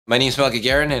My name is Mel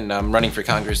Gagarin, and I'm running for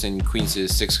Congress in Queens'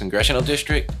 6th Congressional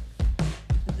District.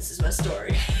 This is my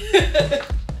story.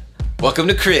 Welcome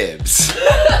to Cribs.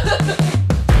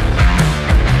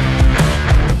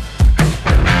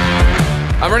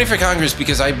 I'm running for Congress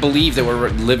because I believe that we're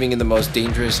living in the most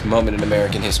dangerous moment in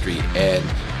American history, and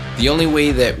the only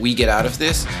way that we get out of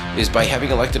this is by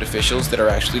having elected officials that are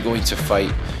actually going to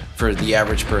fight for the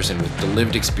average person with the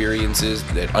lived experiences,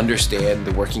 that understand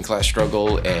the working class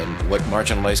struggle and what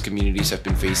marginalized communities have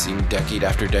been facing decade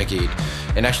after decade,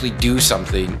 and actually do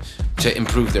something to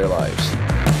improve their lives.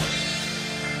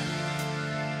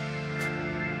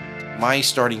 My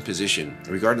starting position,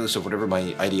 regardless of whatever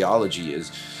my ideology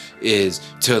is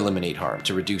to eliminate harm,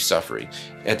 to reduce suffering.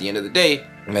 At the end of the day,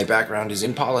 my background is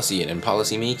in policy and in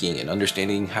policy making and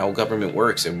understanding how government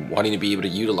works and wanting to be able to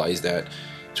utilize that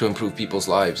to improve people's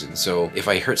lives. And so if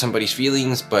I hurt somebody's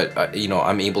feelings, but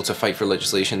I'm able to fight for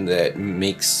legislation that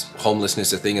makes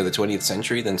homelessness a thing of the 20th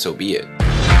century, then so be it.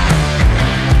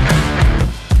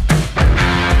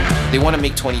 They want to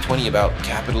make 2020 about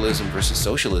capitalism versus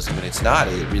socialism, and it's not.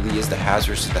 It really is the haves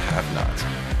versus the have-nots.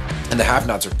 And the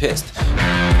have-nots are pissed.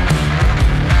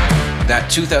 That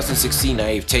 2016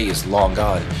 naivete is long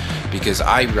gone, because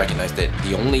I recognize that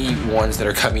the only ones that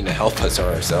are coming to help us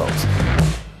are ourselves.